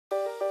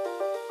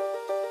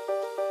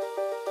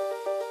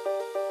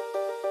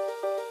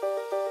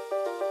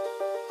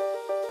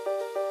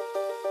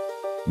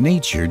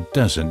nature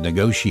doesn't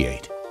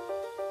negotiate.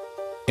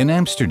 In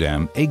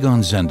Amsterdam,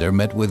 Egon Zender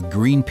met with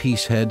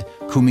Greenpeace head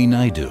Kumi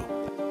Naidoo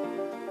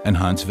and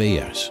Hans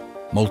Wijers,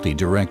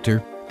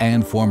 multi-director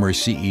and former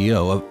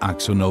CEO of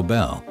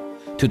AkzoNobel,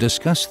 to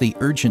discuss the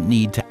urgent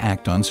need to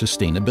act on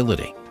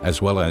sustainability,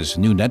 as well as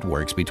new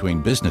networks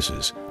between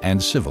businesses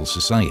and civil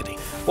society.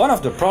 One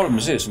of the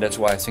problems is, and that's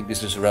why I think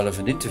this is a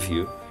relevant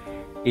interview,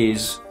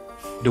 is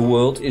the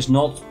world is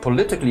not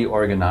politically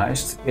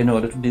organized in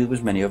order to deal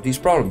with many of these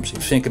problems. If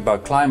you think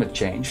about climate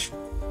change,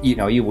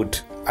 you would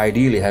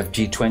ideally have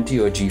G20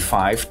 or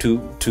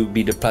G5 to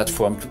be the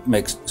platform to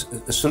make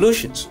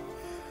solutions.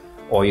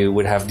 Or you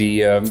would have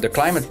the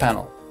climate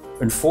panel.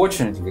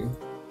 Unfortunately,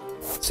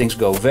 things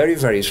go very,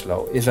 very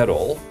slow, if at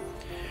all.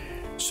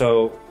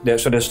 So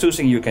there's two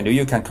things you can do.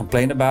 You can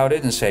complain about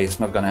it and say it's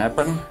not going to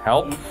happen,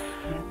 help.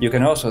 You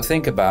can also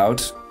think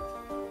about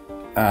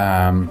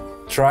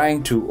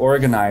trying to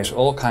organize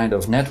all kind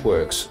of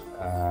networks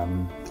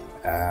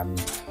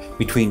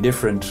between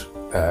different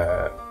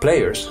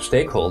players,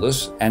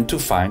 stakeholders, and to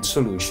find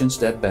solutions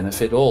that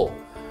benefit all.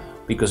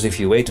 Because if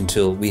you wait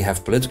until we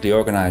have politically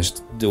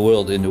organized the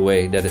world in the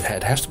way that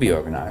it has to be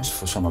organized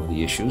for some of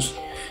the issues,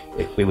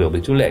 we will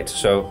be too late.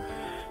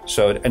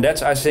 And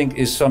that, I think,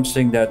 is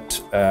something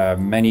that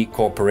many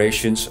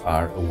corporations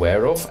are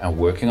aware of and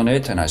working on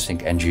it. And I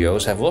think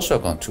NGOs have also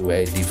gone through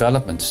a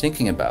development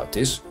thinking about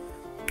this,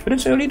 but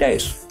it's early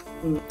days.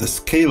 The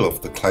scale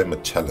of the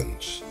climate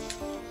challenge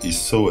is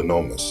so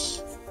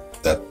enormous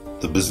that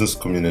the business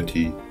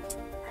community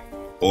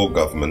or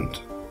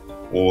government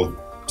or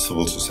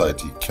civil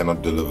society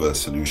cannot deliver a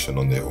solution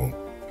on their own.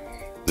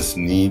 This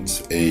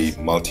needs a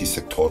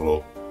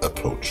multi-sectoral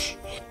approach.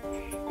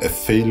 A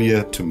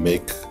failure to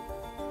make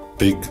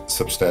big,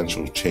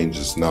 substantial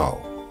changes now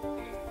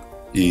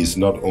is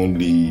not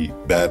only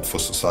bad for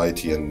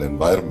society and the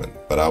environment,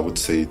 but I would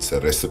say it's a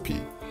recipe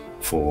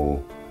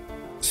for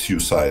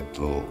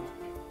suicidal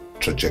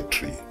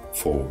trajectory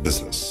for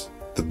business.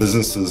 The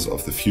businesses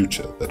of the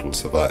future that will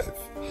survive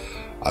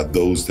are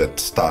those that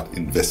start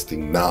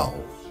investing now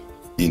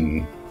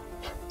in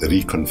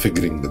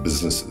reconfiguring the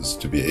businesses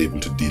to be able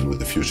to deal with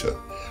the future.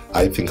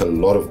 I think a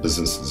lot of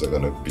businesses are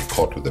going to be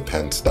caught with their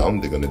pants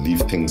down. They're going to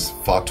leave things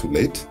far too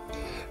late.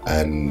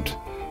 Because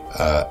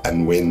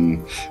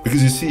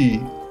you see,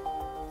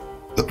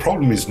 the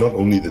problem is not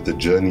only that the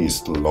journey is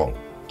still long.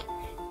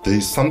 There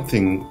is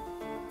something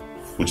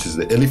which is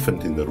the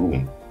elephant in the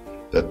room,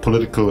 that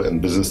political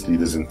and business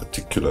leaders in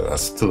particular are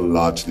still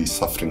largely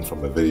suffering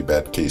from a very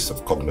bad case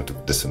of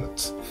cognitive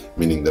dissonance,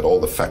 meaning that all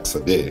the facts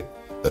are there,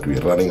 that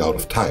we're running out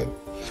of time.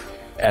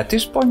 At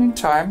this point in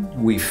time,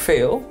 we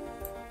fail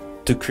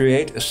to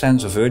create a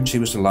sense of urgency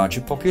with the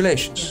larger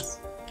populations. Yes.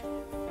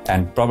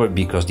 And probably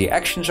because the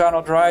actions are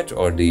not right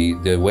or the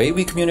way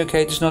we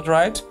communicate is not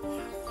right.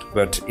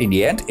 But in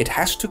the end, it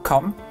has to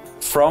come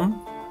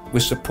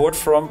with support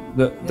from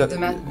the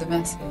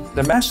masses.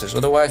 The masses,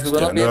 otherwise we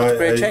will not be able to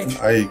create change.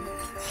 I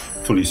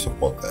fully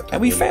support that. And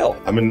we fail.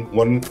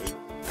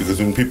 Because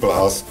when people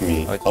ask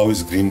me, how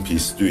is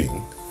Greenpeace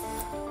doing?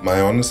 My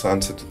honest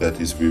answer to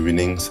that is we're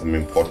winning some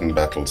important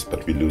battles,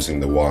 but we're losing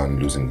the war and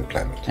losing the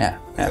planet. Yeah.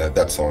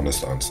 That's the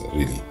honest answer,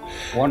 really.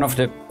 One of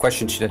the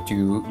questions that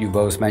you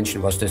both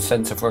mentioned was the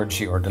sense of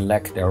urgency or the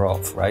lack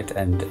thereof, right?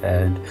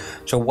 And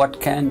so what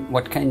can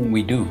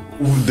we do?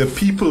 The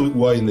people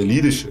who are in the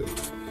leadership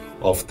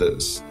of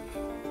this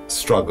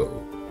struggle,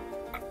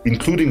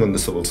 including on the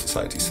civil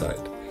society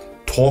side,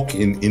 talk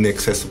in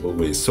inaccessible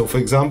ways. So, for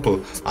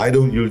example,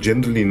 you'll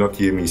generally not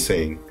hear me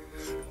saying,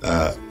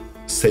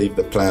 save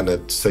the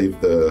planet, save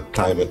the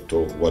climate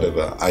or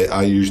whatever.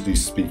 I usually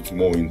speak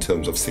more in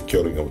terms of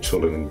securing our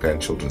children and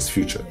grandchildren's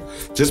future.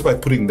 Just by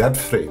putting that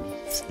frame,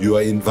 you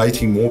are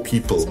inviting more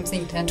people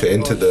to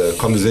enter the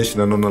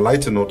conversation. And on a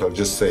lighter note, I'll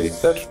just say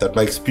that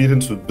my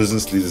experience with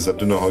business leaders, I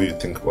don't know how you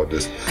think about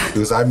this,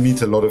 because I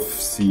meet a lot of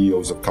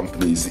CEOs of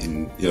companies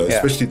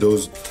especially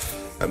those,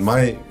 and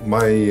my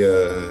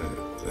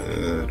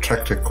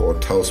track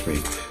record tells me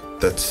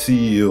that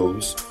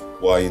CEOs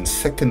who are in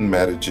second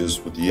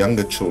marriages with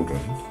younger children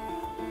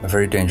are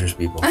very dangerous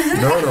people.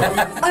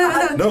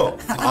 No,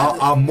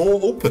 are more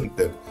open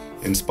than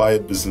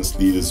inspired business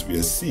leaders we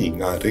are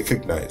seeing, are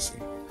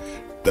recognizing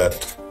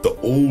that the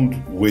old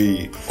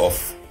way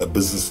of a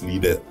business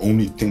leader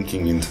only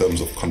thinking in terms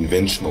of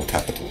conventional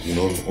capital,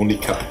 only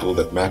capital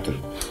that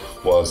mattered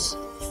was,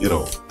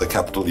 the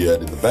capital you had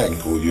in the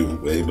bank or you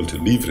were able to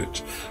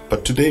leverage.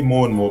 But today,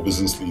 more and more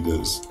business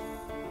leaders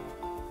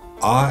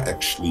are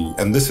actually,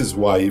 and this is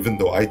why, even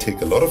though I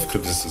take a lot of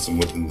criticism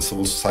within the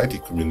civil society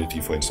community,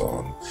 for and so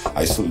on,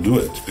 I still do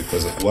it,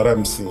 because what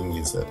I'm seeing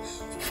is that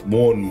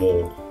more and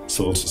more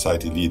civil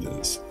society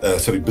leaders,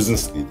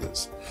 business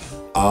leaders,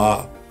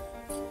 are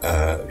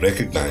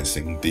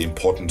recognizing the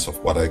importance of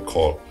what I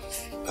call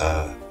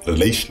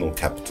relational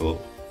capital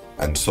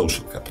and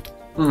social capital.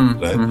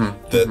 Right?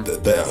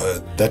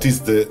 That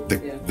is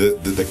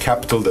the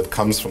capital that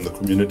comes from the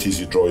communities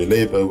you draw your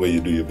labor, where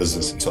you do your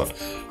business and so on.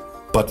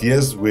 But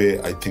here's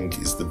where I think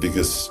is the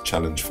biggest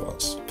challenge for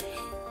us.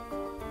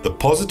 The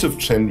positive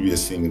trend we are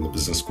seeing in the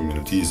business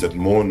community is that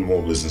more and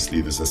more business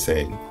leaders are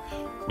saying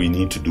we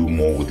need to do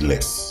more with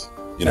less.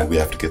 You know, we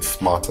have to get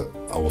smarter.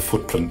 Our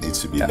footprint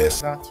needs to be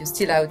less. But you're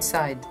still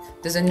outside.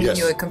 Doesn't mean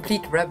you're a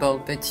complete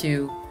rebel, but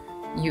you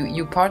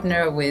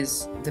partner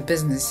with the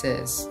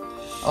businesses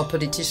or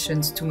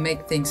politicians to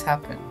make things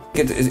happen.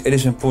 It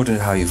is important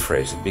how you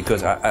phrase it,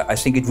 because I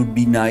think it would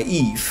be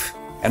naive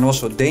and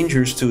also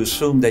dangerous to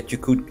assume that you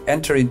could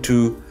enter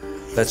into,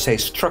 let's say,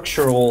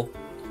 structural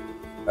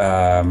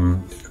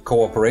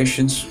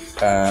cooperations,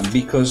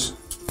 because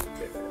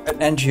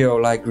an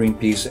NGO like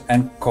Greenpeace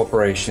and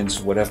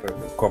corporations, whatever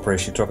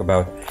corporation you talk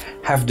about,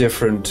 have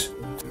different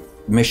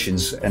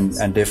missions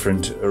and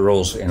different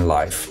roles in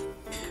life.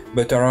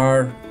 But there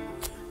are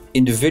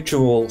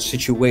individual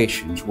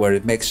situations where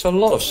it makes a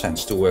lot of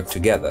sense to work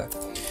together,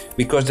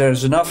 because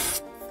there's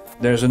enough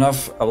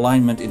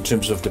alignment in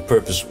terms of the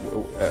purpose,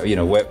 you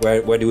know,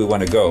 where do we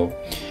want to go,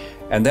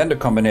 and then the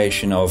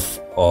combination of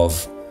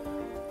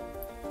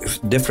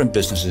different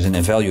businesses in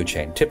a value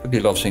chain. Typically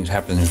a lot of things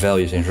happen in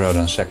value chains rather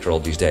than sectoral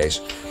these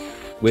days,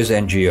 with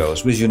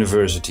NGOs, with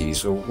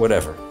universities or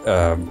whatever.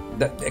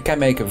 That it can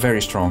make a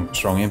very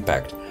strong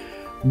impact.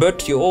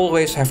 But you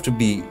always have to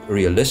be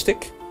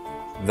realistic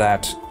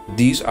that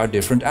these are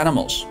different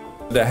animals.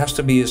 There has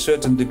to be a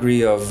certain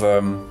degree of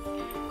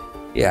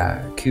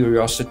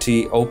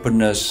curiosity,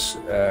 openness,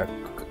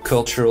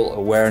 cultural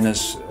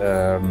awareness,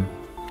 and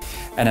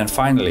then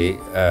finally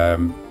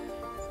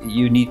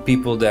you need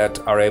people that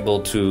are able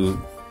to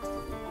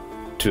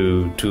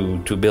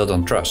build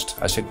on trust.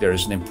 I think there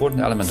is an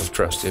important element of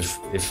trust.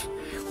 If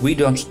we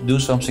don't do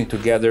something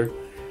together,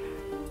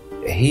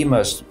 he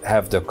must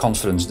have the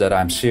confidence that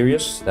I'm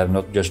serious, that I'm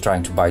not just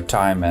trying to buy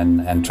time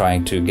and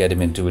trying to get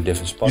him into a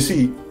different spot. You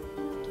see,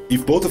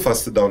 if both of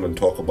us sit down and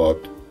talk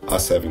about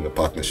us having a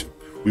partnership,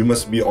 we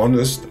must be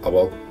honest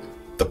about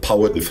the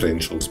power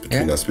differentials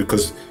between us,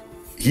 because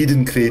he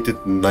didn't create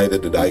it, neither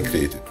did I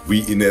create it.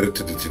 We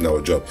inherited it in our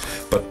job.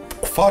 But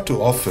far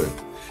too often,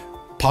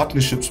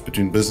 partnerships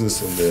between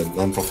business and the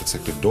non-profit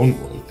sector don't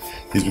work,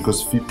 is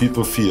because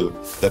people feel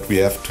that we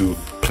have to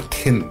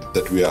pretend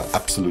that we are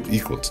absolute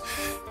equals.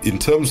 In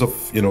terms of,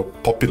 you know,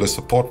 popular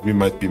support, we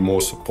might be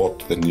more support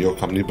than your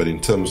company, but in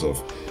terms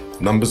of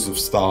numbers of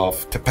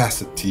staff,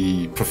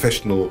 capacity,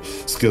 professional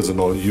skills and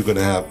all, you're going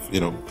to have, you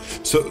know.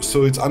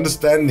 So it's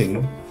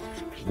understanding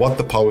what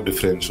the power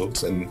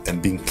differentials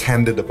and being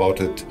candid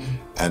about it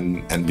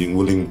and being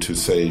willing to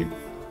say,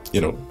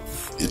 you know,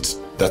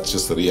 that's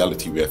just the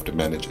reality, we have to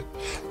manage it.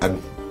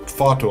 And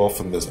far too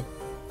often there's a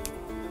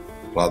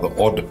rather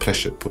odd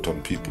pressure put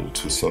on people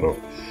to sort of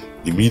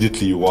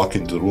immediately you walk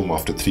into the room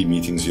after 3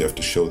 meetings, you have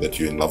to show that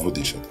you're in love with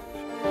each other.